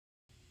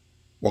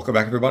Welcome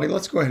back, everybody.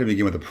 Let's go ahead and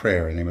begin with a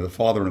prayer. In the name of the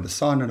Father, and of the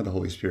Son, and of the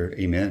Holy Spirit.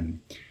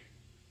 Amen.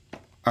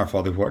 Our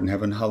Father who art in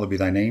heaven, hallowed be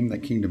thy name. Thy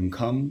kingdom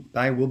come.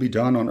 Thy will be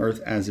done on earth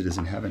as it is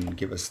in heaven.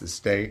 Give us this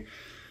day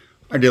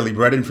our daily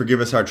bread, and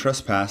forgive us our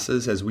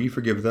trespasses, as we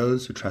forgive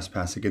those who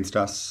trespass against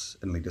us.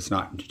 And lead us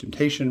not into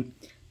temptation,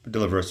 but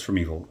deliver us from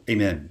evil.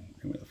 Amen.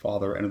 In the name of the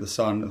Father, and of the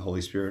Son, and of the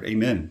Holy Spirit.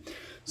 Amen.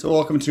 So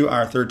welcome to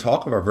our third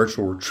talk of our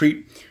virtual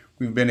retreat.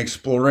 We've been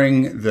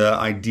exploring the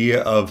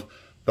idea of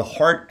the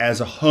heart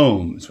as a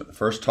home. So in the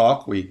first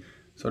talk, we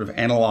sort of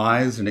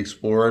analyzed and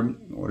explored,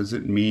 what does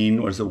it mean?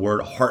 What does the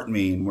word heart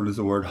mean? What does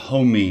the word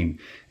home mean?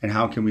 And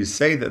how can we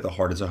say that the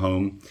heart is a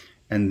home?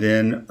 And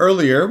then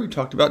earlier, we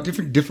talked about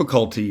different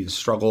difficulties,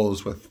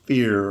 struggles with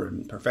fear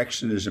and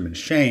perfectionism and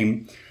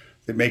shame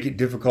that make it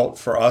difficult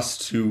for us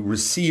to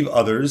receive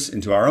others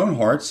into our own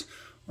hearts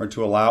or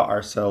to allow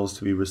ourselves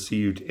to be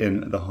received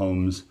in the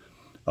homes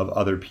of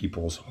other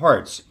people's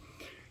hearts.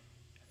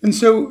 And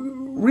so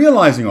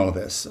realizing all of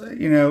this,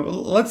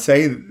 let's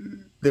say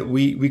that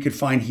we could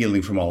find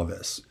healing from all of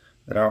this,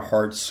 that our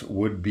hearts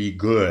would be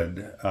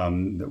good,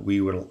 that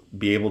we would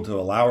be able to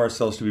allow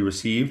ourselves to be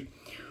received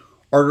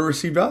or to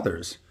receive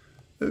others.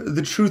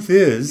 The truth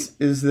is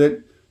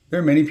that there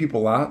are many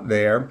people out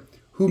there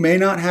who may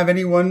not have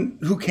anyone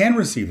who can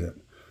receive them,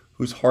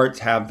 whose hearts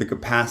have the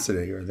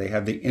capacity or they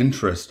have the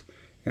interest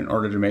in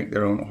order to make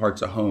their own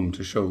hearts a home,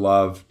 to show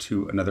love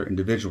to another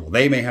individual.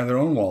 They may have their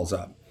own walls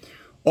up.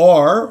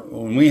 Or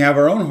when we have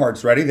our own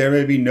hearts ready, there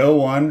may be no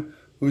one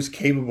who's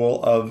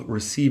capable of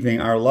receiving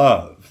our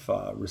love,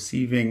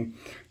 receiving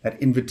that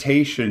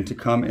invitation to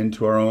come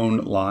into our own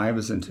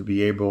lives and to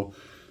be able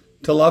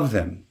to love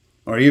them.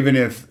 Or even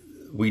if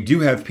we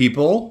do have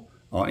people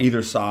on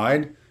either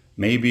side,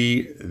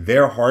 maybe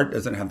their heart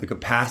doesn't have the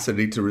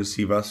capacity to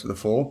receive us to the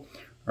full,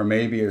 or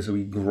maybe as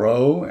we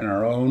grow in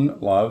our own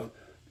love,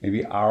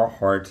 maybe our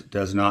heart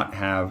does not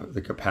have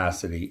the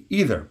capacity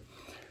either.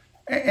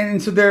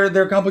 And so there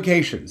are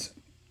complications.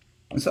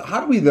 So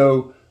how do we,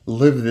 though,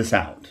 live this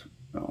out?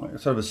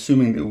 Sort of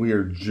assuming that we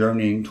are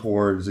journeying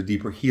towards a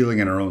deeper healing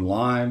in our own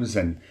lives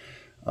and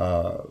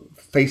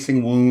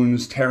facing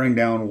wounds, tearing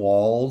down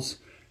walls,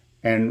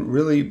 and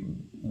really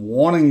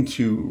wanting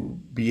to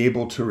be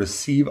able to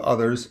receive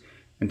others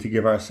and to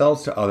give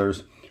ourselves to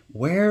others.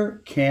 Where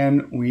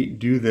can we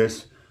do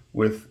this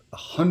with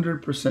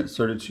 100%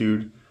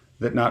 certitude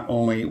that not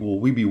only will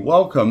we be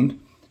welcomed,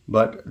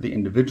 but the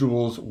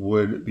individuals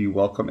would be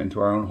welcome into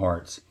our own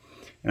hearts?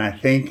 And I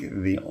think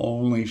the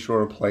only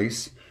sure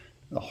place,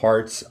 the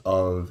hearts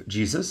of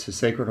Jesus, his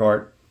Sacred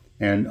Heart,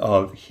 and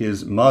of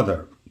his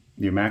mother,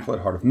 the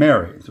Immaculate Heart of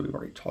Mary. So we've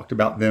already talked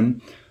about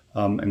them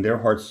and their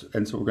hearts.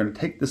 And so we're going to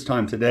take this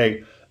time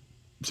today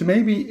to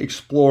maybe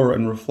explore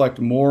and reflect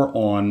more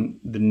on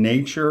the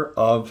nature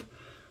of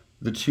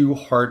the two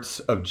hearts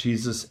of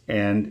Jesus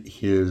and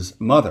his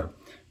mother.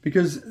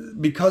 Because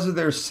of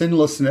their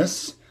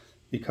sinlessness,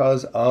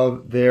 because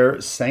of their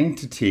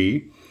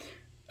sanctity,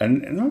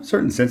 and in a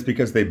certain sense,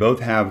 because they both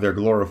have their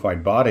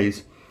glorified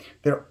bodies,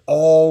 they're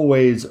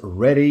always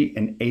ready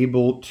and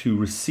able to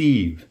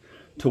receive,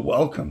 to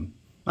welcome,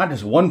 not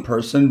just one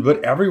person,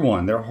 but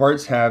everyone. Their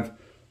hearts have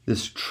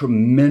this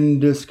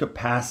tremendous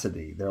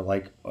capacity. They're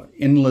like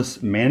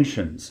endless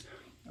mansions,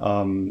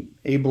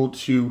 able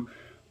to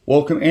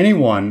welcome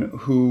anyone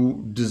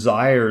who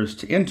desires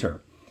to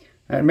enter.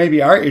 And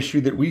maybe our issue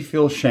that we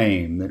feel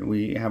shame, that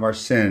we have our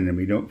sin and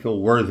we don't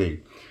feel worthy,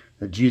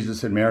 that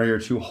Jesus and Mary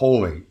are too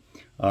holy.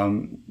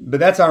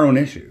 But that's our own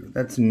issue.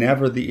 That's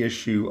never the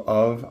issue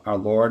of our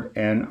Lord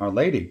and Our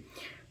Lady.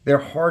 Their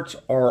hearts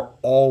are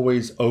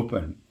always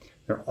open.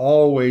 They're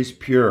always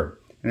pure.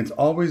 And it's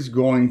always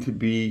going to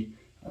be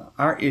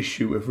our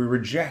issue if we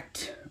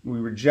reject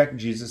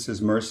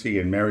Jesus' mercy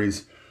and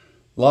Mary's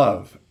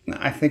love.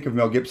 I think of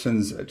Mel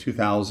Gibson's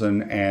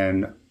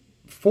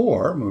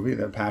 2004 movie,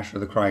 The Passion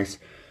of the Christ,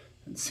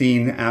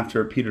 scene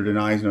after Peter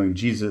denies knowing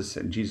Jesus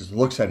and Jesus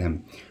looks at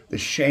him. The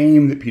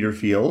shame that Peter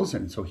feels,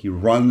 and so he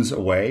runs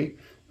away,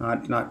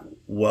 not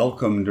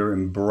welcomed or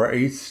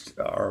embraced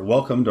or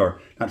welcomed or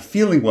not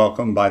feeling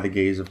welcomed by the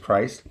gaze of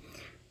Christ.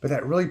 But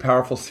that really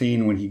powerful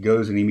scene when he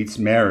goes and he meets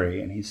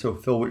Mary and he's so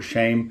filled with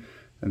shame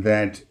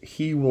that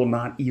he will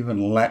not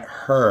even let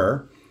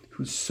her,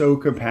 who's so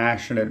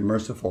compassionate and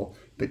merciful,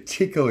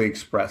 particularly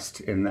expressed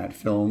in that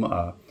film,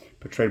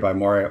 portrayed by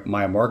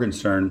Maya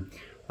Morgenstern,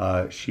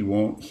 he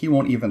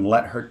won't even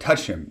let her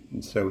touch him.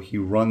 And so he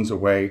runs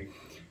away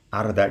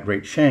out of that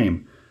great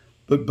shame.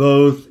 But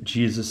both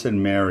Jesus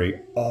and Mary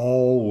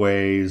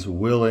always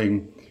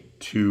willing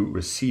to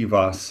receive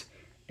us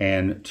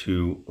and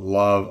to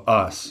love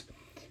us.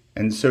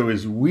 And so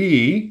as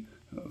we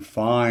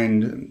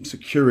find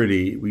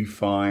security, we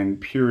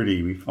find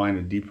purity, we find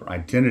a deeper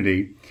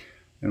identity,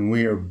 and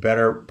we are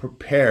better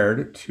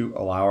prepared to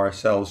allow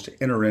ourselves to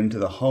enter into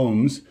the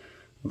homes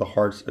of the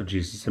hearts of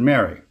Jesus and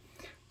Mary.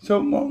 So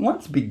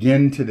let's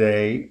begin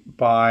today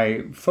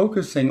by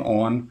focusing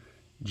on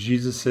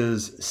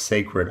Jesus'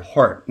 Sacred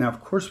Heart. Now,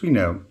 of course, we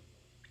know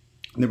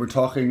that we're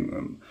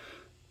talking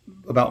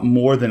about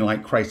more than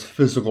like Christ's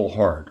physical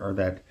heart, or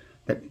that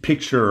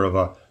picture of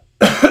a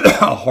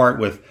a heart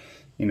with,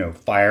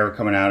 fire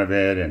coming out of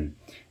it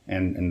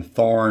and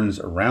thorns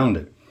around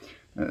it.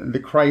 The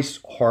Christ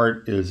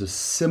heart is a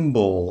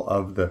symbol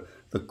of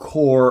the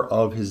core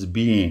of his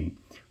being,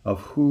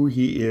 of who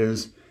he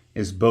is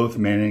both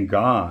man and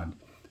God,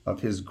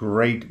 of his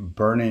great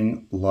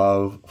burning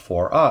love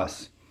for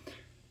us.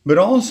 But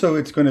also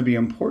it's going to be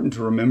important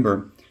to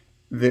remember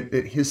that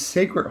his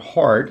sacred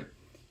heart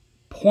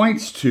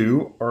points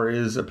to, or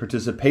is a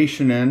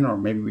participation in, or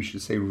maybe we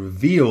should say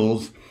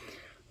reveals,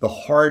 the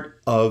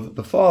heart of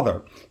the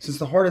Father. Since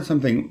the heart is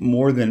something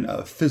more than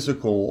a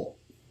physical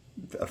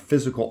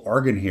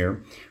organ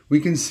here, we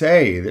can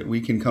say that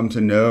we can come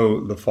to know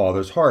the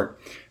Father's heart.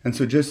 And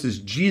so just as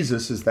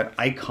Jesus is that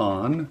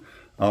icon,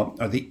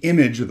 or the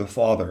image of the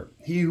Father,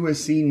 he who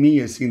has seen me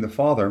has seen the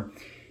Father,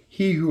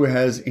 he who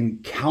has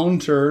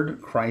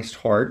encountered Christ's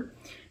heart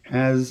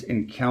has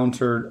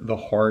encountered the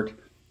heart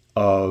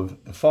of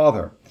the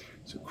Father.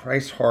 So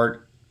Christ's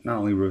heart not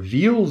only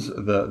reveals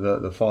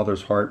the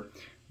Father's heart,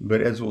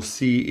 but as we'll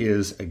see,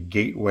 is a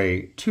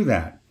gateway to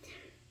that.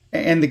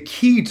 And the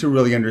key to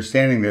really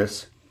understanding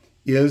this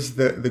is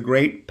the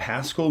great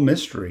Paschal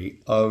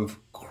mystery of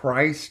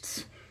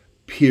Christ's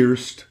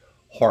pierced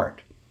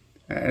heart.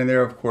 And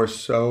there are, of course,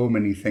 so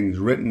many things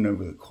written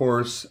over the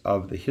course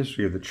of the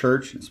history of the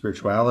church and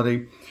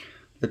spirituality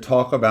that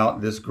talk about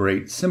this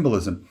great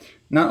symbolism.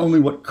 Not only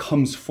what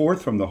comes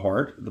forth from the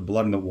heart, the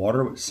blood and the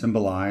water, which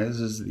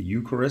symbolizes the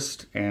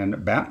Eucharist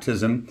and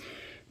baptism,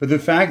 but the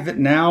fact that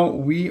now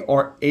we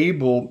are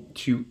able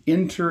to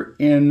enter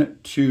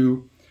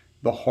into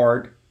the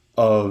heart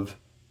of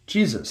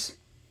Jesus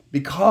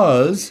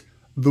because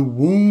the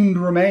wound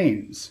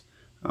remains.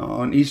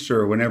 On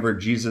Easter, whenever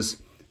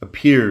Jesus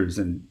appears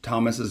and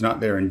Thomas is not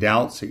there and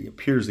doubts, he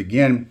appears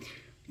again,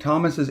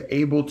 Thomas is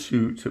able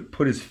to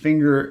put his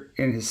finger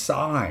in his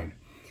side,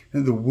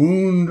 and the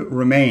wound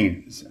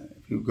remains.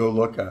 If you go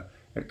look at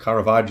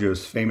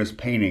Caravaggio's famous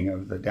painting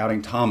of the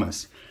Doubting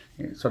Thomas,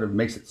 it sort of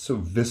makes it so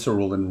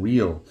visceral and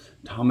real.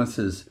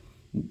 Thomas's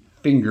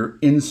finger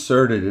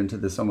inserted into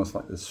this almost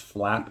like this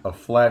flap of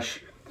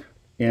flesh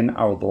in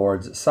our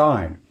Lord's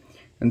side.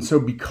 And so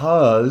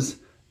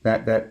because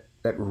that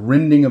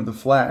rending of the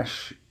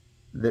flesh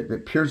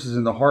that pierces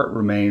in the heart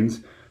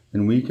remains,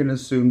 then we can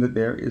assume that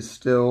there is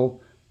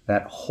still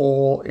that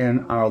hole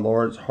in our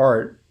Lord's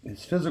heart,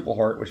 his physical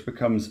heart, which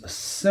becomes a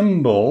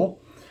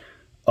symbol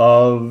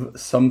of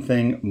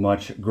something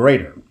much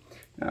greater.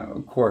 Now,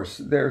 of course,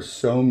 there are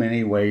so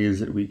many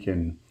ways that we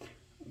can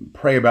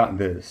pray about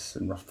this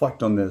and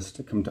reflect on this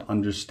to come to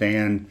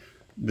understand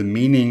the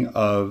meaning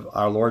of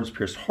our Lord's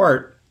pierced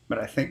heart. But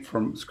I think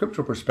from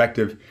scriptural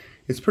perspective,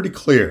 it's pretty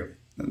clear.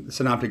 The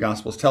Synoptic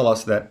Gospels tell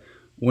us that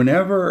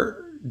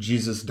whenever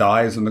Jesus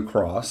dies on the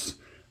cross,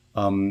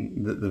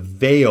 the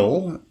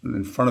veil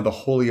in front of the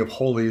Holy of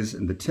Holies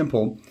in the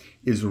temple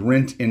is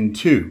rent in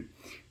two.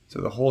 So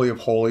the Holy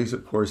of Holies,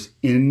 of course,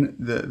 in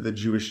the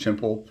Jewish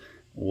temple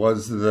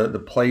was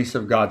the place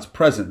of God's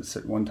presence.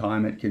 At one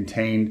time it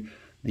contained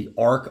the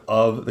Ark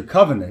of the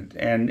Covenant,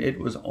 and it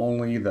was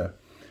only the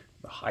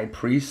high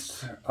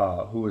priest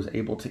who was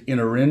able to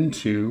enter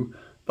into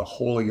the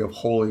Holy of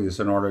Holies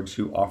in order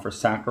to offer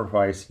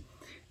sacrifice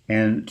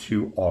and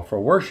to offer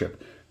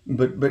worship.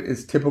 But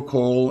it's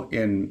typical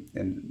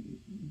in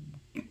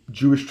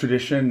Jewish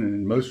tradition and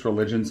in most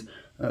religions,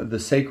 the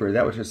sacred,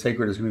 that which is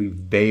sacred, is going to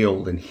be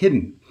veiled and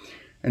hidden.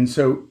 And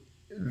so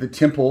the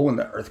temple, when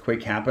the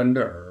earthquake happened,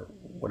 or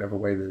whatever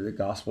way the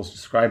Gospels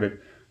describe it,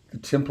 the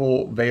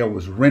temple veil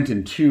was rent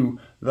in two,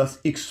 thus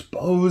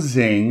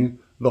exposing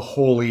the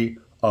Holy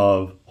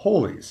of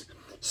Holies.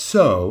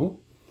 So,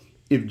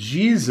 if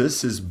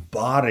Jesus'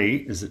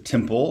 body is a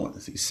temple,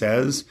 as he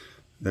says,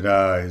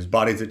 that his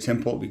body is a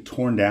temple, will be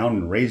torn down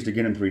and raised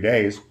again in 3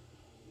 days,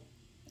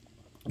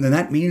 then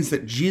that means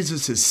that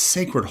Jesus'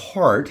 sacred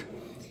heart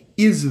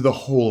is the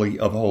Holy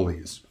of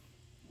Holies.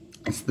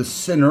 It's the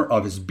center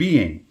of his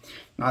being.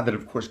 Not that,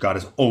 of course, God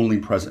is only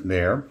present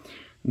there,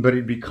 but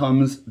it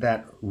becomes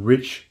that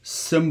rich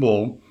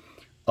symbol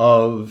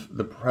of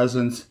the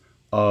presence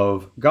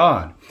of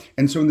God.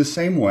 And so in the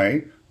same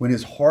way, when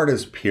his heart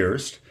is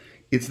pierced,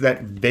 it's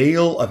that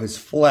veil of his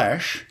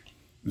flesh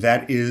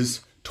that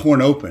is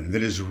torn open,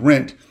 that is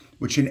rent,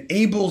 which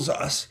enables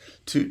us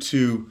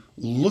to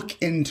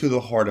look into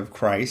the heart of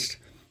Christ,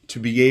 to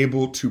be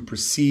able to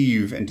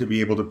perceive and to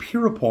be able to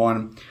peer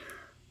upon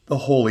the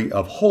Holy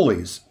of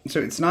Holies. So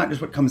it's not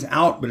just what comes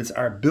out, but it's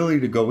our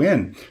ability to go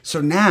in.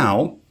 So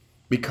now,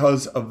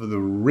 because of the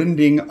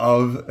rending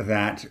of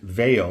that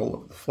veil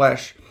of the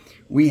flesh,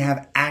 we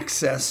have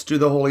access to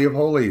the Holy of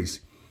Holies.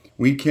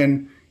 We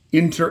can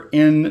enter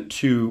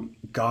into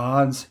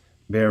God's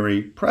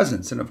very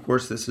presence. And of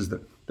course, this is the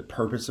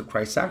purpose of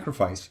Christ's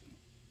sacrifice,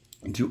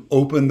 to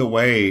open the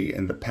way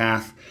and the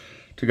path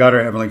to God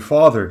our Heavenly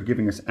Father,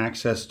 giving us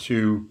access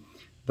to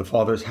the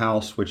Father's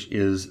house, which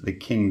is the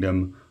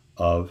kingdom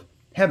of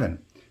heaven.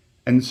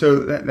 And so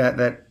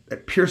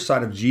that pierced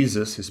side of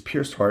Jesus, his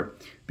pierced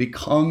heart,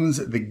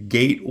 becomes the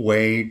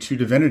gateway to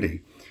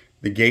divinity,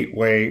 the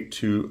gateway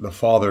to the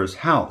Father's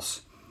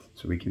house.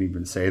 So we can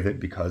even say that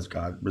because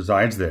God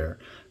resides there,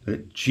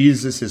 that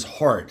Jesus'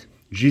 heart,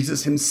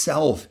 Jesus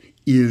himself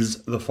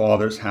is the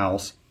Father's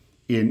house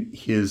in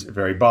his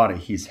very body.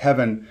 He's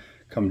heaven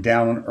come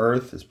down on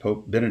earth, as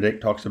Pope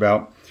Benedict talks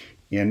about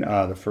in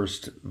the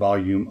first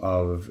volume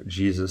of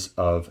Jesus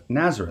of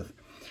Nazareth.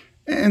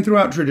 And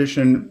throughout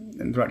tradition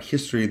and throughout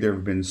history, there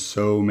have been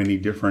so many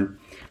different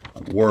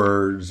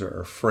words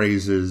or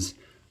phrases,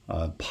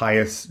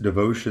 pious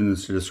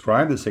devotions to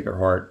describe the Sacred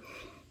Heart.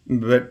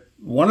 But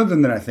one of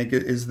them that I think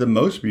is the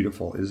most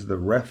beautiful is the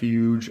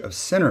refuge of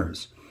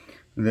sinners,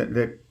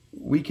 that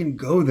we can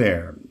go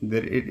there,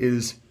 that it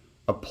is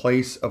a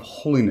place of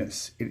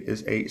holiness. It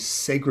is a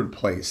sacred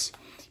place.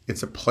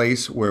 It's a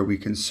place where we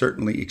can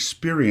certainly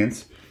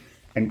experience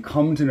and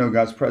come to know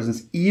God's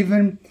presence,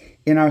 even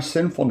in our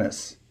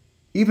sinfulness,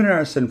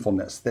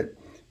 that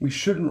we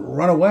shouldn't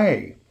run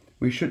away.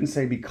 We shouldn't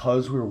say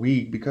because we're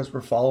weak, because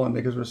we're fallen,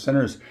 because we're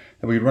sinners,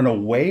 that we run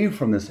away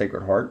from the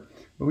Sacred Heart,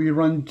 but we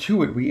run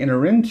to it, we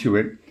enter into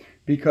it,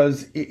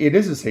 because it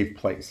is a safe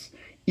place.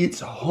 It's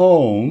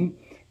home,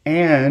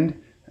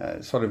 and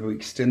sort of we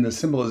extend the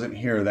symbolism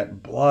here,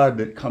 that blood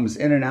that comes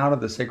in and out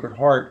of the Sacred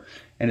Heart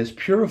and is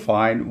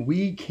purified,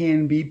 we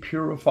can be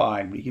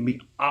purified. We can be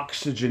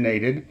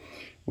oxygenated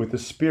with the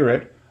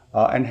Spirit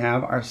and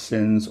have our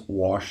sins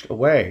washed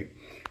away.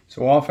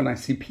 So often I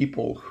see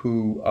people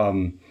who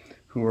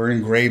are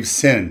in grave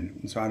sin.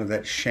 And so out of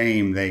that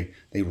shame, they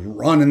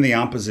run in the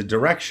opposite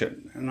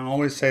direction. And I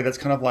always say that's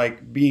kind of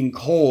like being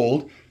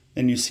cold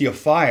and you see a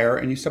fire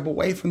and you step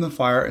away from the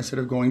fire instead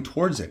of going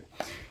towards it.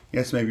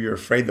 Yes, maybe you're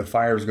afraid the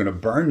fire is going to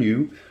burn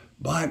you,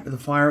 but the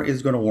fire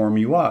is going to warm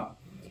you up.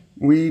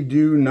 We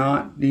do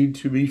not need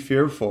to be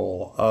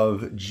fearful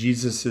of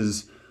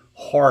Jesus's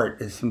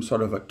heart as some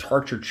sort of a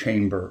torture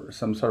chamber,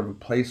 some sort of a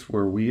place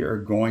where we are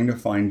going to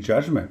find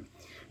judgment.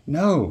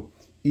 No,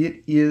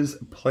 it is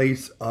a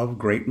place of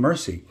great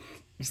mercy.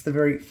 It's the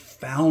very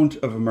fount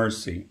of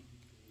mercy.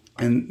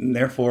 And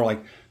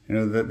therefore,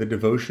 the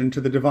devotion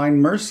to the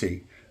divine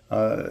mercy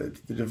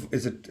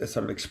is a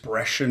sort of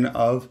expression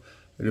of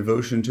the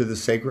devotion to the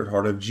Sacred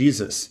Heart of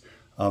Jesus,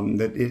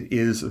 that it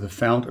is the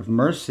fount of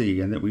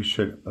mercy and that we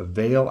should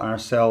avail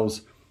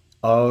ourselves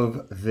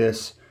of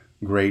this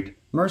great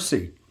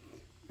mercy.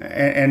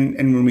 And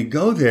when we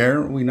go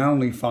there, we not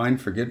only find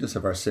forgiveness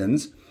of our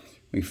sins,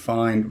 we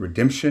find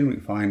redemption, we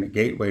find a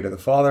gateway to the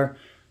Father,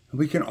 and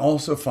we can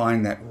also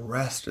find that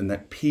rest and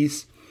that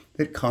peace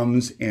that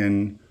comes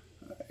in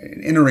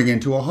entering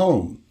into a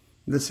home.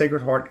 The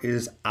Sacred Heart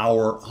is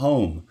our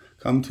home.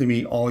 Come to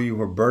me, all you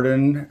who are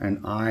burdened,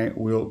 and I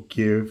will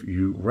give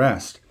you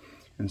rest.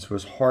 And so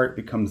his heart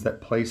becomes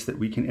that place that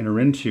we can enter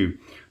into,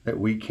 that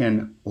we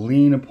can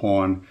lean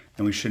upon,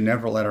 and we should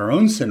never let our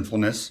own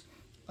sinfulness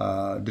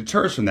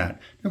deter us from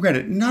that. Now,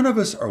 granted, none of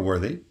us are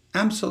worthy.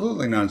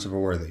 Absolutely none of us are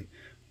worthy.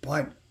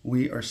 But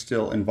we are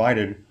still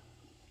invited,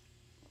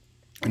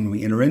 and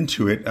we enter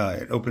into it.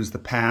 It opens the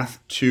path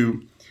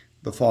to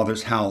the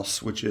Father's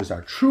house, which is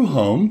our true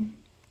home,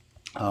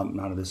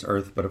 not of this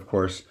earth, but of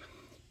course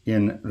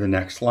in the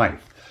next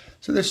life.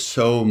 So there's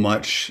so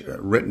much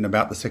written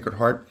about the Sacred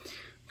Heart. I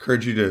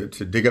encourage you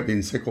to dig up the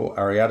encyclical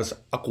Ariatis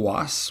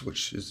Aquas,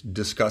 which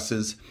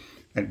discusses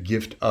that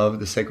gift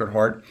of the Sacred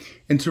Heart,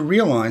 and to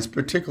realize,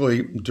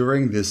 particularly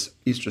during this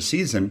Easter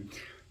season,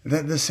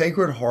 that the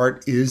Sacred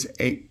Heart is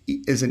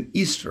an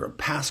Easter, a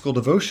Paschal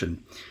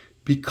devotion,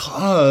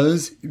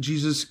 because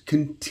Jesus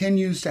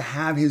continues to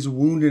have his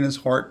wound in his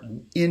heart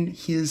in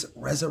his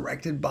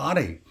resurrected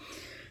body.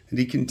 And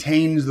he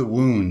contains the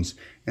wounds,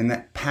 and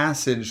that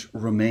passage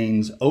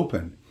remains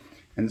open.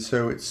 And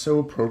so it's so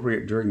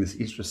appropriate during this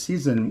Easter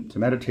season to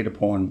meditate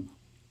upon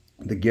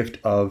the gift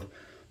of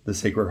the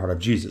Sacred Heart of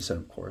Jesus. And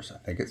of course, I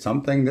think it's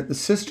something that the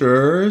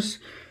sisters,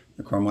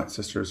 the Carmelite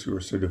sisters who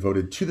are so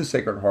devoted to the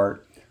Sacred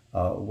Heart,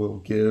 will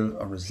give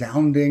a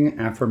resounding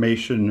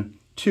affirmation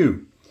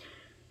to.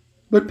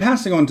 But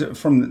passing on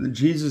from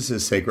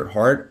Jesus' Sacred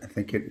Heart, I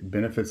think it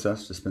benefits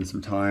us to spend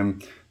some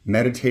time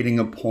meditating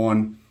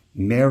upon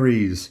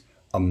Mary's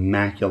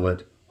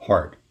Immaculate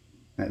Heart.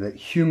 That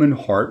human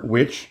heart,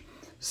 which,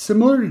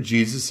 similar to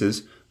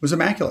Jesus's, was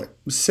immaculate,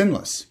 was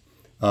sinless.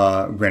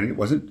 Granted, it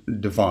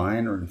wasn't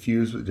divine or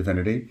infused with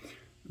divinity,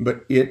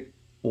 but it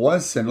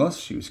was sinless.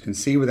 She was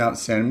conceived without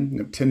sin,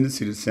 no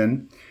tendency to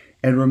sin,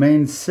 and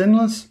remained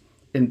sinless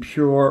and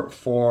pure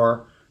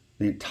for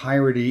the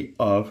entirety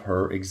of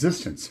her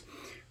existence,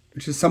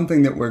 which is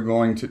something that we're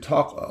going to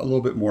talk a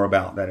little bit more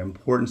about, that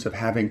importance of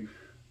having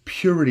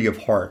purity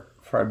of heart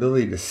for our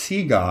ability to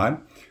see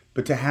God,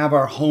 but to have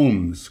our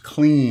homes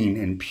clean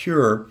and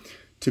pure,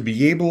 to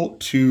be able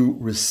to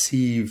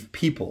receive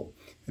people.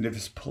 And if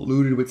it's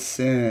polluted with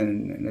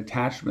sin and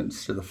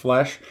attachments to the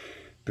flesh,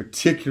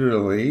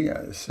 particularly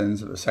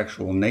sins of a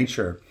sexual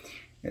nature,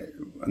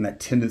 and that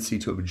tendency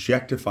to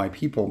objectify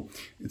people,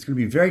 it's going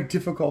to be very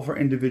difficult for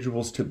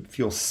individuals to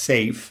feel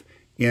safe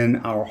in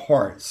our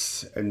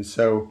hearts. And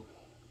so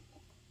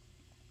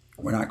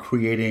we're not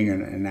creating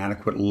an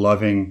adequate,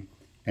 loving,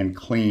 and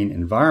clean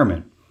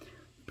environment.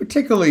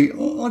 Particularly,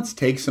 let's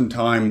take some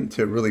time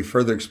to really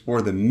further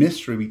explore the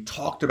mystery we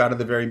talked about at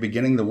the very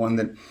beginning, the one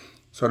that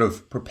sort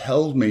of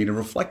propelled me to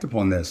reflect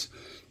upon this.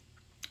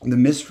 The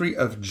mystery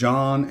of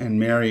John and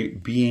Mary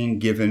being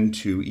given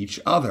to each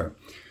other.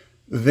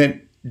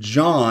 That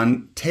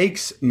John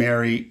takes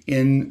Mary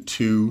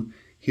into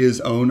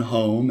his own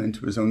home,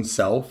 into his own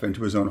self,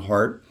 into his own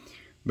heart.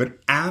 But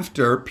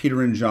after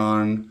Peter and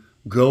John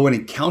go and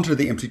encounter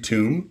the empty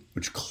tomb,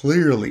 which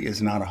clearly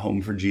is not a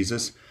home for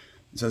Jesus,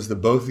 it says that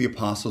both of the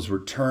apostles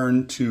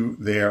return to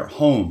their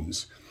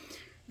homes.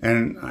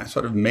 And I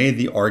sort of made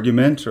the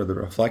argument or the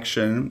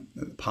reflection,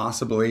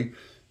 possibly,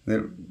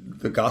 that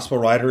the gospel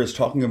writer is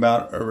talking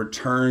about a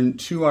return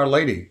to Our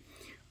Lady,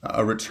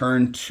 a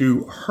return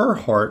to her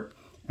heart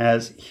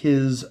as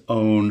his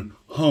own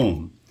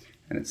home.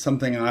 And it's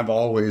something I've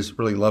always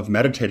really loved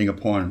meditating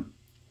upon.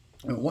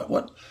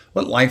 What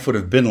life would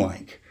have been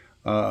like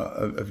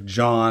of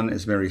John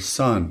as Mary's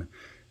son?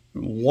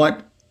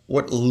 What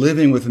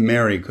living with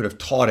Mary could have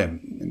taught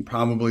him? And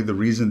probably the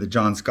reason that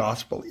John's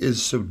gospel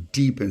is so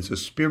deep and so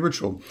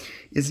spiritual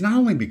is not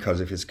only because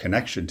of his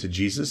connection to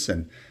Jesus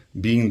and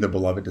being the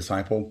beloved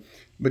disciple,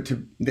 but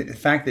to the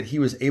fact that he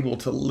was able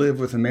to live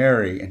with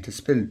Mary and to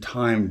spend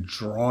time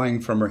drawing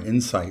from her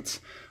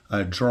insights,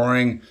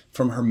 drawing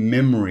from her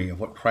memory of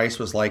what Christ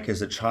was like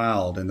as a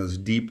child and those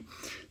deep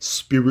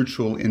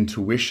spiritual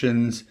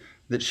intuitions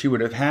that she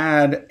would have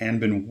had and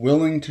been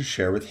willing to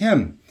share with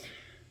him.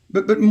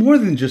 But more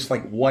than just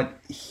like what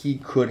he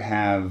could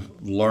have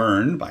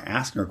learned by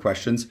asking her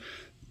questions,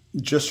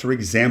 just her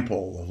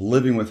example of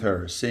living with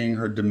her, seeing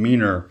her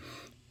demeanor,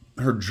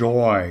 her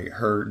joy,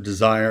 her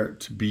desire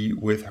to be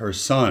with her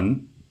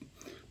son.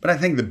 But I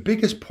think the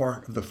biggest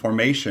part of the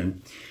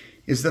formation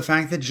is the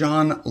fact that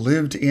John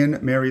lived in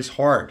Mary's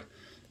heart.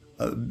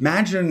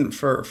 Imagine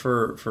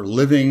for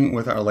living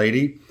with Our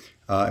Lady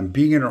and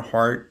being in her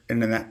heart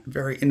and in that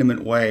very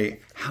intimate way,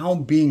 how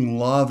being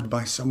loved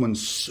by someone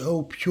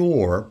so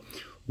pure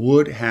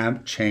would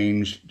have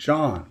changed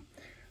John.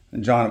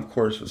 And John, of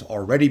course, was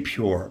already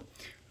pure,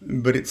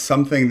 but it's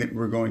something that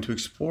we're going to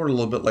explore a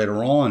little bit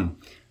later on,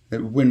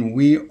 that when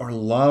we are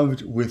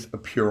loved with a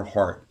pure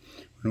heart,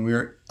 when we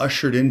are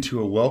ushered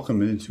into a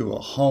welcome, into a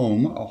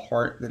home, a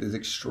heart that is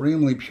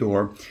extremely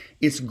pure,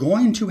 it's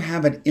going to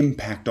have an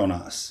impact on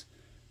us.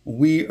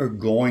 We are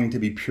going to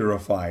be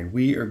purified.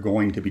 We are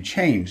going to be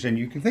changed. And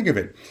you can think of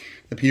it.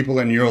 The people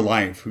in your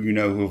life who you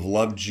know who have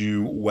loved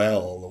you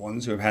well, the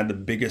ones who have had the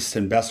biggest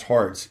and best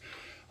hearts,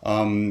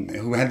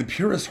 who had the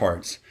purest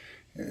hearts,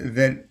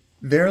 that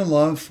their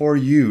love for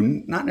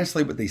you, not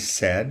necessarily what they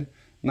said,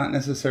 not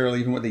necessarily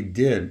even what they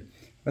did,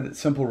 but that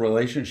simple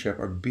relationship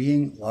or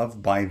being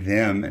loved by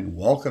them and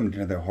welcomed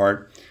into their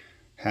heart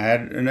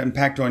had an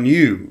impact on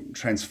you,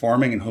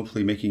 transforming and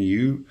hopefully making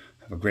you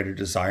have a greater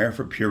desire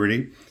for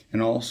purity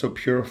and also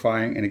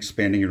purifying and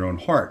expanding your own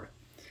heart.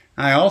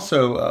 I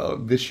also,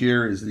 this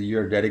year is the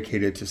year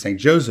dedicated to St.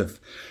 Joseph.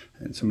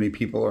 And so many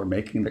people are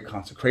making the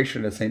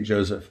consecration of St.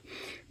 Joseph.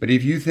 But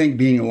if you think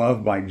being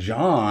loved by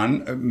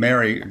John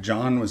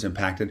was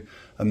impacted,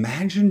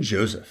 imagine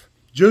Joseph.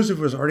 Joseph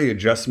was already a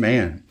just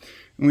man.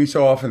 And we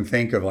so often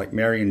think of like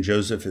Mary and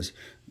Joseph as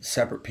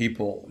separate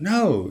people.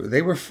 No,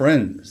 they were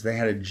friends. They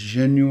had a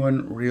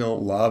genuine, real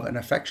love and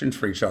affection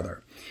for each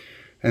other.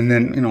 And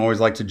then, I always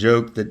like to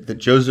joke that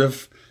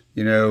Joseph,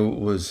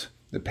 was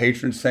the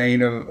patron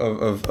saint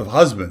of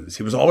husbands.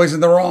 He was always in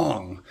the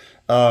wrong.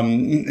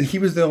 He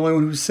was the only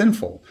one who was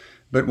sinful.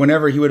 But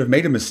whenever he would have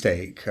made a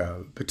mistake,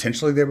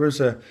 potentially there was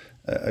a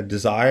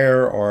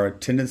desire or a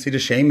tendency to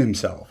shame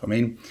himself.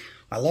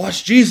 I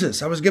lost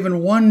Jesus. I was given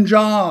one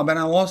job and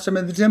I lost him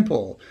in the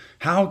temple.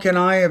 How can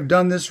I have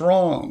done this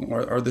wrong?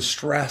 Or the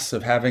stress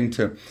of having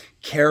to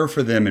care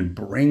for them and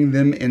bring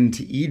them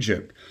into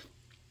Egypt,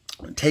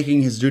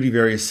 taking his duty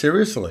very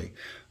seriously.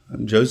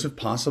 Joseph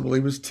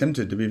possibly was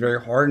tempted to be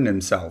very hard on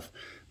himself,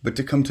 but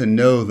to come to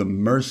know the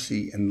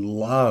mercy and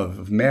love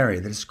of Mary,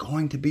 that it's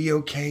going to be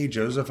okay,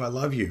 Joseph, I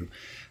love you.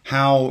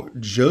 How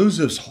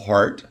Joseph's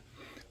heart,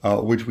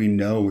 which we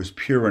know was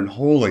pure and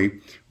holy,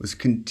 was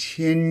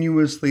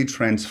continuously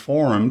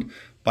transformed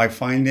by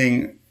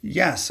finding,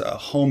 yes, a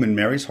home in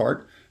Mary's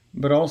heart,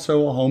 but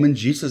also a home in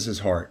Jesus's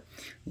heart.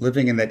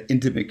 Living in that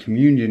intimate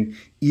communion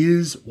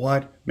is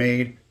what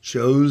made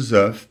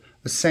Joseph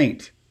a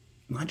saint.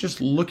 Not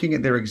just looking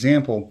at their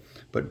example,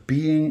 but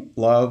being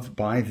loved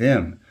by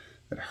them.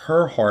 That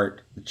her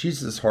heart,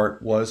 Jesus'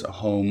 heart, was a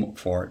home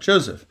for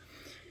Joseph.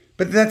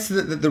 But that's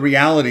the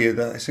reality of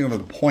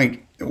the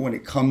point when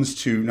it comes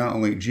to not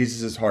only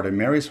Jesus' heart and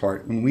Mary's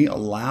heart. When we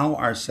allow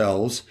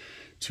ourselves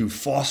to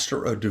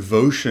foster a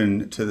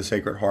devotion to the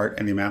Sacred Heart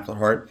and the Immaculate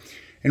Heart,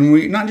 and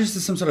we not just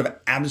as some sort of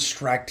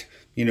abstract,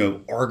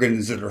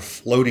 organs that are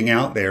floating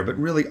out there, but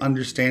really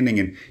understanding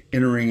and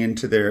entering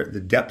into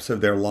the depths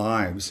of their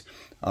lives,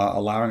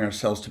 allowing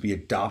ourselves to be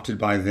adopted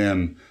by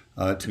them,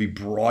 to be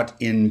brought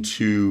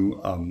into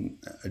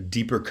a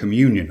deeper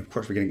communion. Of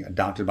course, we're getting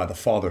adopted by the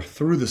Father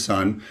through the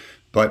Son,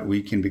 but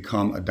we can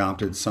become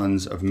adopted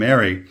sons of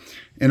Mary,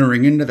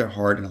 entering into their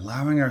heart and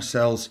allowing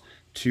ourselves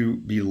to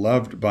be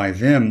loved by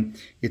them,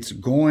 it's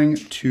going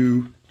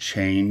to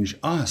change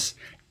us.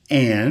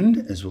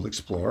 And, as we'll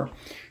explore,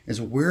 as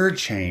we're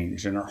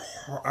changed and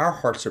our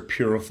hearts are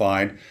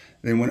purified,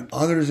 then when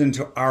others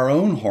into our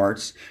own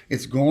hearts,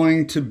 it's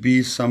going to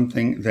be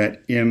something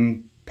that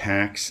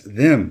impacts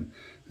them.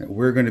 That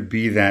we're going to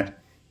be that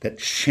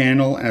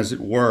channel, as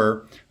it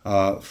were,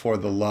 for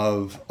the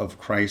love of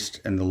Christ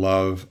and the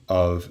love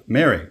of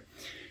Mary.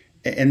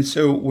 And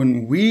so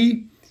when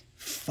we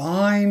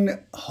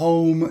find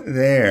home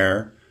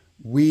there,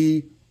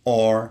 we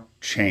are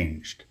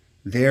changed.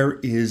 There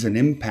is an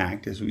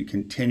impact as we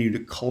continue to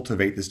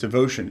cultivate this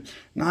devotion,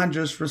 not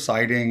just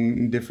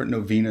reciting different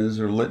novenas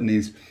or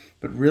litanies,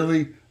 but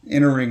really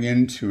entering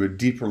into a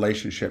deep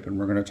relationship. And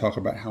we're going to talk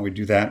about how we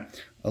do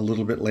that a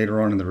little bit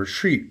later on in the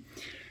retreat.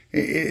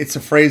 It's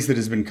a phrase that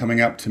has been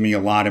coming up to me a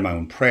lot in my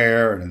own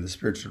prayer and in the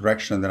spiritual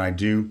direction that I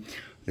do,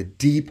 the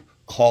deep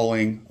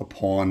calling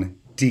upon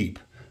deep,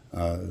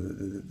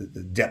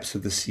 the depths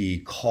of the sea,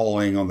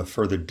 calling on the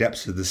further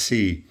depths of the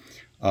sea,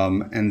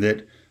 and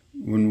that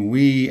when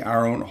we,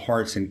 our own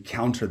hearts,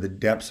 encounter the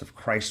depths of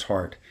Christ's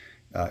heart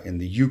in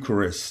the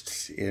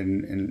Eucharist,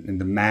 in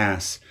the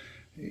Mass,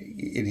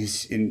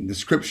 in the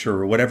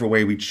Scripture, or whatever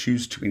way we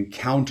choose to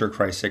encounter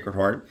Christ's Sacred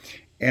Heart,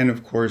 and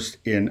of course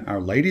in Our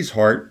Lady's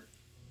heart,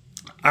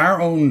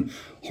 our own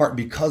heart,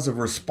 because of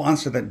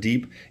response to that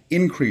deep,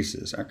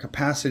 increases. Our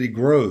capacity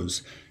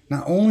grows.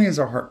 Not only is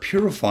our heart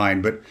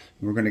purified, but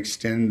we're going to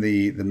extend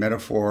the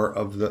metaphor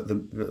of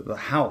the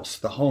house,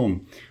 the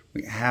home.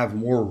 We have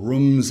more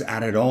rooms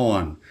added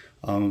on.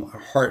 Our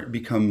heart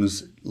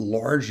becomes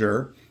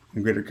larger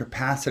and greater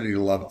capacity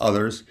to love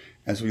others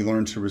as we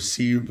learn to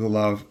receive the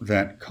love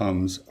that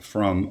comes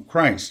from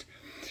Christ.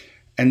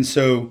 And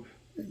so,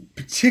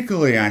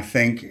 particularly, I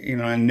think,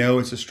 I know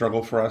it's a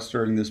struggle for us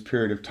during this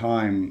period of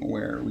time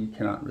where we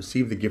cannot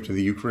receive the gift of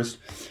the Eucharist,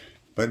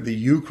 but the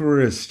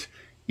Eucharist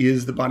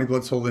is the body,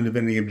 blood, soul, and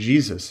divinity of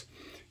Jesus.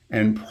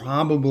 And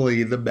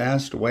probably the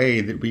best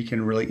way that we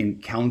can really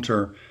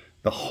encounter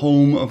the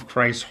home of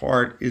Christ's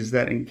heart is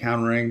that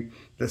encountering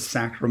the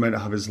sacrament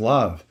of his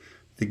love,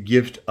 the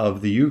gift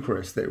of the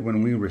Eucharist, that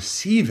when we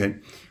receive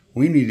it,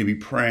 we need to be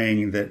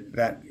praying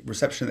that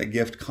reception of that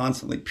gift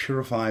constantly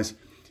purifies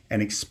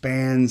and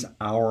expands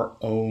our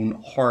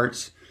own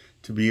hearts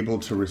to be able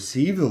to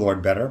receive the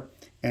Lord better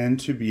and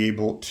to be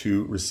able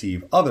to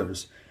receive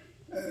others.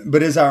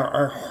 But as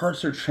our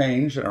hearts are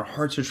changed and our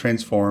hearts are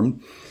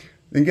transformed,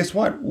 then guess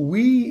what?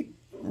 We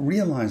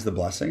realize the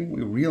blessing.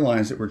 We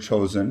realize that we're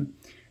chosen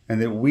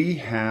and that we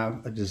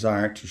have a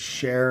desire to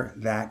share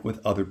that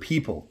with other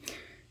people.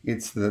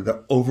 It's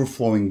the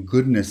overflowing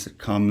goodness that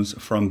comes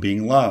from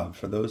being loved.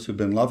 For those who've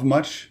been loved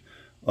much,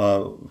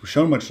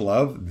 shown much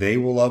love, they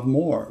will love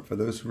more. For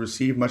those who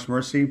receive much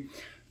mercy,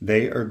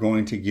 they are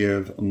going to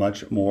give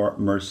much more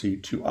mercy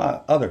to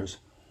others.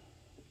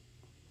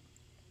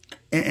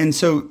 And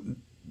so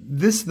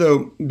this,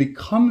 though,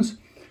 becomes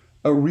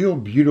a real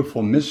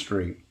beautiful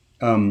mystery.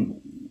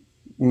 When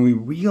we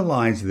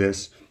realize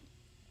this,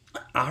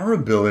 our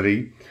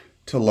ability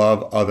to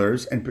love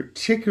others, and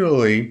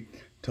particularly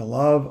to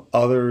love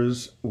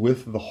others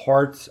with the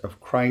hearts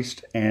of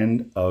Christ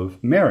and of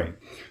Mary.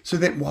 So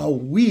that while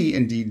we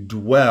indeed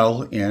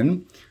dwell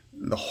in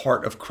the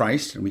heart of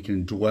Christ, and we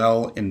can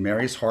dwell in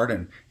Mary's heart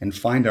and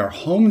find our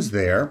homes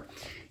there,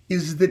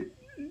 is that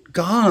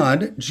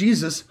God,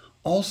 Jesus,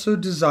 also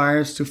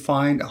desires to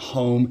find a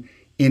home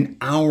in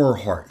our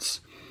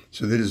hearts.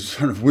 So that is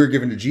sort of we're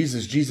given to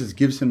Jesus, Jesus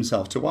gives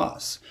himself to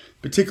us,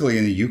 particularly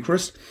in the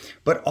Eucharist,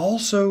 but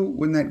also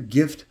when that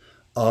gift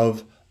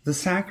of the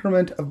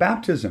sacrament of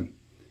baptism.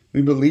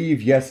 We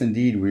believe, yes,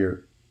 indeed, we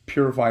are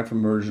purified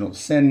from original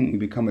sin. We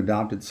become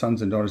adopted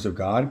sons and daughters of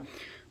God,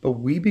 but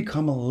we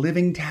become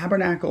living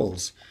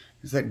tabernacles.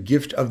 It's that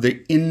gift of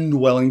the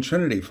indwelling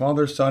Trinity,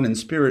 Father, Son, and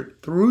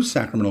Spirit, through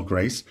sacramental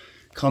grace,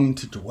 come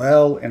to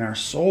dwell in our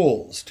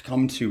souls, to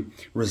come to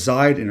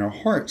reside in our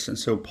hearts. And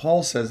so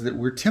Paul says that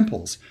we're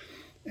temples,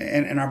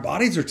 and our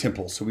bodies are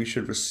temples, so we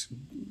should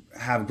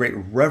have great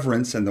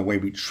reverence in the way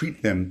we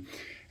treat them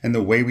and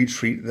the way we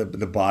treat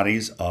the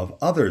bodies of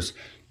others.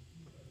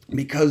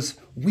 Because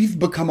we've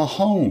become a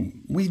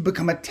home. We've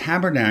become a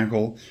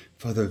tabernacle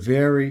for the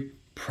very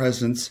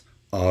presence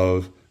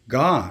of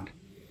God.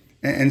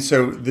 And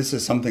so this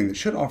is something that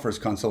should offer us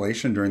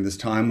consolation during this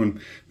time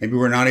when maybe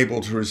we're not able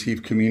to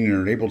receive communion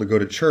or able to go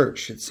to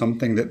church. It's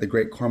something that the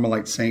great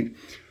Carmelite saint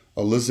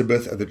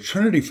Elizabeth of the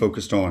Trinity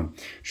focused on.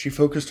 She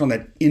focused on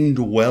that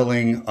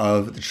indwelling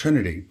of the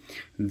Trinity,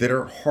 that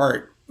her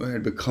heart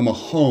had become a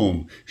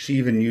home. She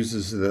even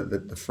uses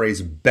the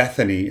phrase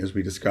Bethany, as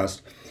we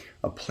discussed,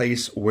 a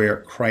place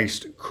where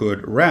Christ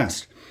could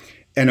rest,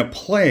 and a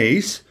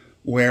place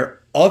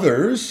where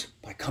others,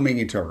 by coming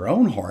into our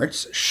own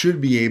hearts,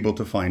 should be able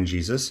to find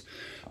Jesus.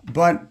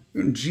 But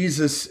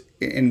Jesus,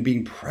 in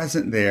being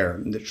present there,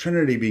 the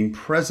Trinity being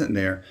present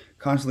there,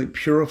 constantly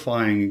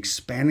purifying,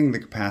 expanding the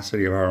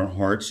capacity of our own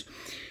hearts,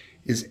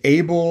 is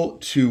able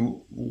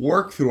to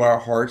work through our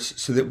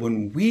hearts so that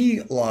when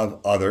we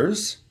love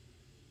others,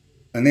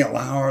 and they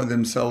allow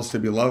themselves to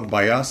be loved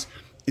by us,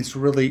 It's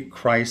really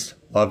Christ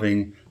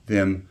loving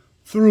them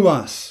through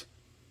us.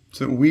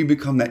 So that we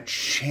become that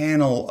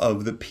channel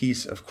of the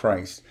peace of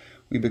Christ.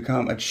 We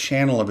become a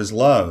channel of his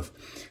love.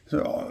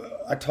 So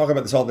I talk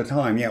about this all the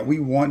time. Yeah, we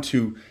want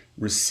to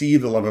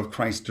receive the love of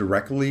Christ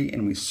directly,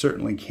 and we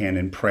certainly can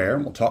in prayer.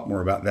 We'll talk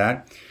more about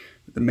that.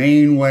 The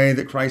main way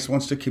that Christ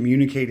wants to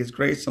communicate his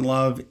grace and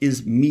love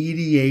is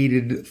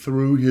mediated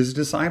through his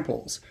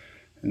disciples.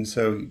 And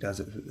so he does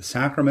it through the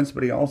sacraments,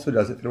 but he also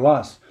does it through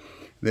us.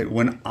 That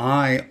when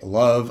I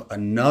love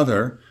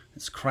another,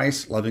 it's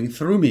Christ loving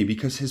through me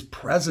because his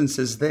presence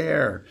is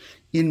there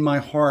in my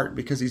heart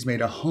because he's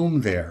made a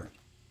home there.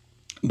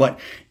 But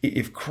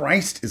if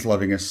Christ is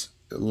loving us,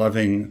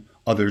 loving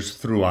others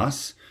through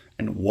us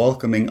and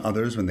welcoming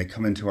others when they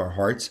come into our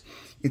hearts,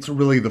 it's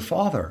really the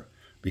Father,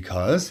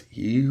 because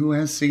he who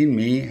has seen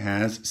me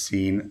has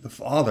seen the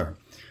Father.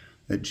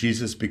 That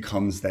Jesus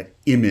becomes that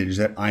image,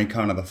 that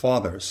icon of the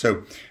Father.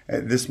 So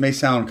this may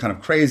sound kind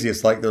of crazy.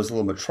 It's like those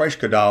little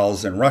Matryoshka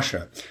dolls in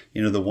Russia.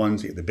 You know, the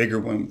ones, the bigger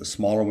one, the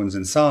smaller ones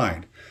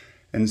inside.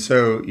 And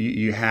so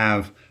you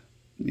have,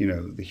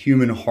 the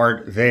human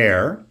heart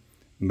there,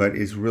 but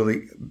is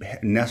really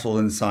nestled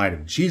inside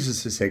of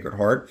Jesus' Sacred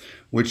Heart,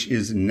 which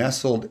is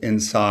nestled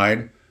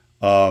inside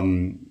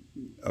of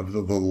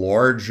the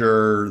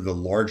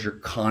larger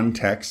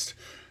context,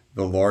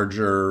 the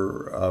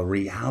larger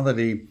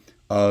reality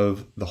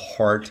of the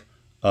heart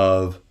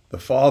of the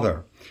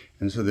Father.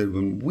 And so that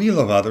when we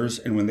love others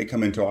and when they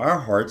come into our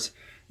hearts,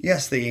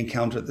 yes, they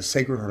encounter the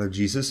Sacred Heart of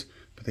Jesus,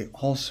 but they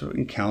also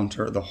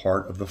encounter the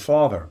heart of the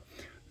Father.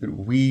 That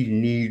we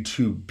need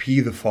to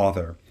be the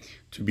Father,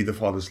 to be the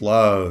Father's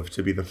love,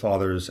 to be the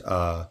Father's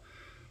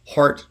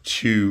heart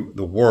to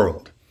the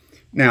world.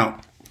 Now,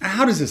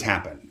 how does this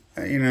happen?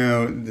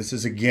 This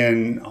is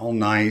again all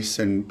nice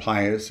and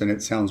pious and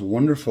it sounds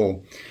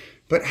wonderful,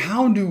 but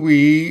how do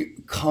we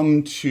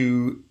come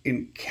to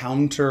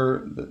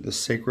encounter the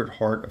Sacred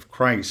Heart of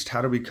Christ?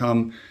 How do we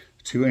come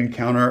to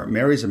encounter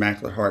Mary's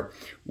Immaculate Heart?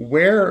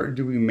 Where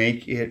do we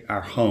make it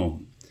our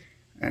home?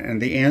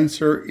 And the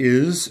answer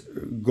is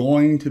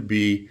going to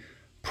be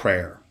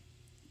prayer.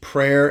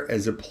 Prayer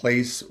as a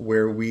place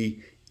where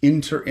we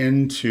enter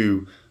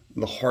into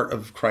the heart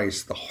of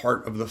Christ, the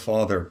heart of the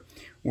Father,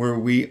 where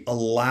we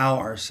allow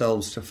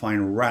ourselves to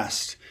find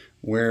rest,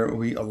 where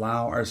we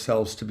allow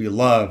ourselves to be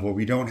loved, where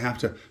we don't have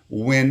to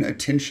win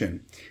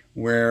attention,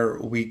 where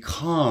we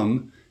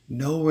come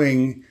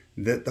knowing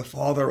that the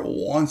Father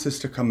wants us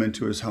to come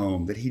into his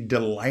home, that he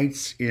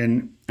delights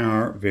in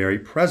our very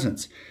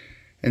presence.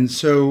 And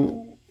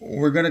so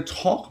we're going to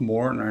talk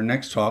more in our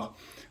next talk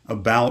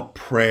about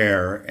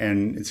prayer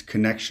and its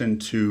connection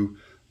to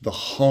the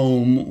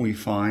home we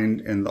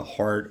find in the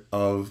heart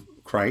of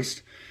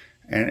Christ.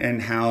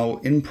 And how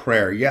in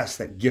prayer, yes,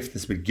 that gift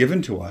that's been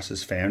given to us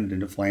is fanned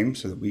into flame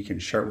so that we can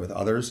share it with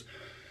others.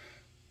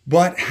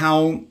 But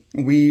how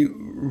we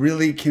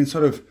really can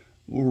sort of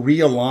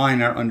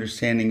realign our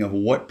understanding of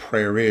what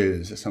prayer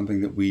is as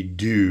something that we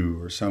do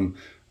or some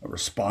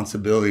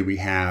responsibility we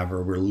have,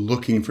 or we're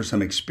looking for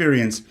some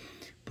experience,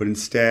 but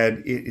instead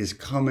it is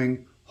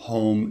coming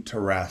home to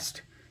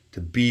rest, to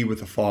be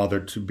with the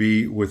Father, to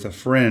be with a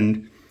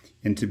friend,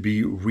 and to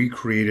be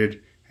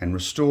recreated and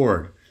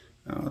restored.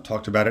 I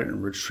talked about it in a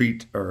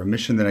retreat or a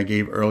mission that I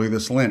gave early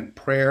this Lent.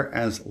 Prayer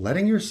as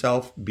letting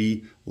yourself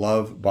be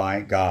loved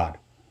by God.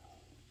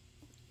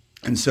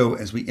 And so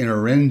as we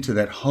enter into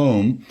that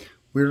home,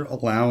 we're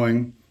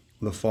allowing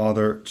the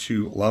Father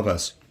to love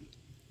us.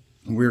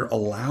 We're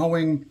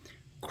allowing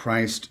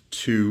Christ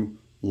to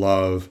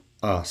love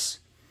us.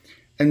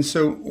 And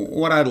so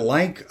what I'd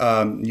like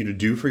you to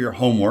do for your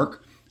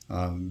homework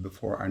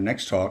before our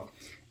next talk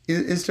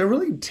is to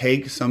really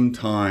take some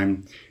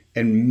time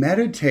and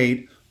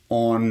meditate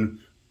on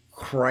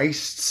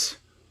Christ's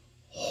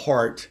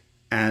heart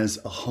as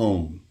a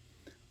home,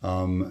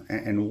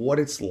 and what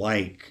it's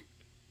like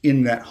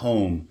in that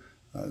home,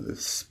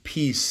 this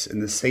peace and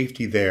the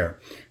safety there,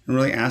 and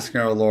really asking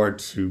our Lord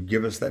to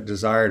give us that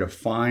desire to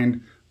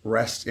find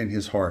rest in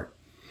his heart.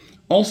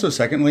 Also,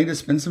 secondly, to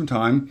spend some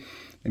time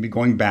maybe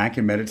going back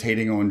and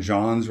meditating on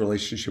John's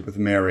relationship with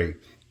Mary,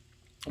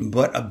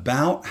 but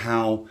about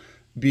how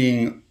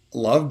being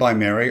loved by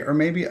Mary, or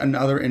maybe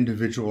another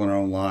individual in our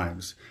own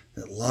lives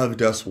that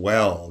loved us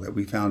well, that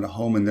we found a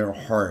home in their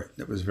heart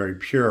that was very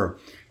pure,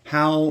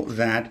 how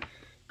that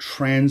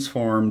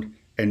transformed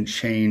and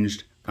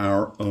changed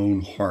our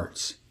own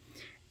hearts.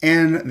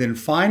 And then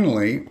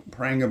finally,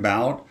 praying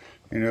about,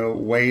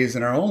 ways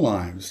in our own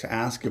lives to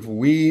ask if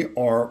we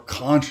are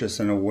conscious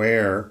and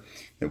aware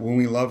that when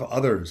we love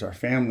others, our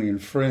family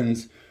and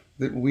friends,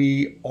 that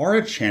we are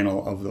a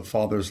channel of the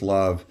Father's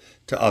love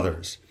to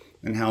others.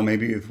 And how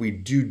maybe if we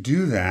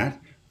do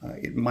that,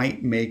 it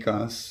might make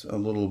us a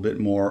little bit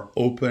more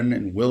open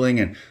and willing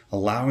and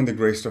allowing the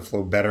grace to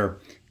flow better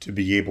to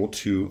be able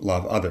to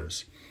love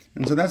others.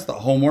 And so that's the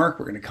homework.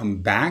 We're going to come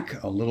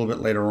back a little bit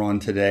later on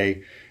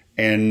today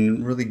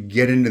and really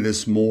get into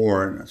this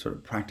more in a sort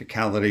of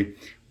practicality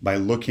by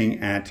looking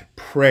at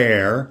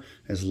prayer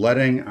as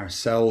letting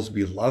ourselves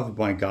be loved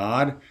by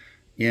God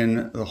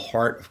in the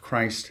heart of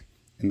Christ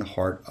in the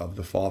heart of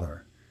the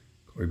Father.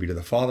 Glory be to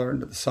the Father, and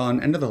to the Son,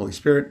 and to the Holy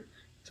Spirit,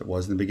 as it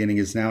was in the beginning,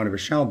 is now, and ever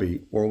shall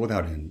be, world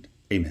without end.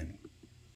 Amen.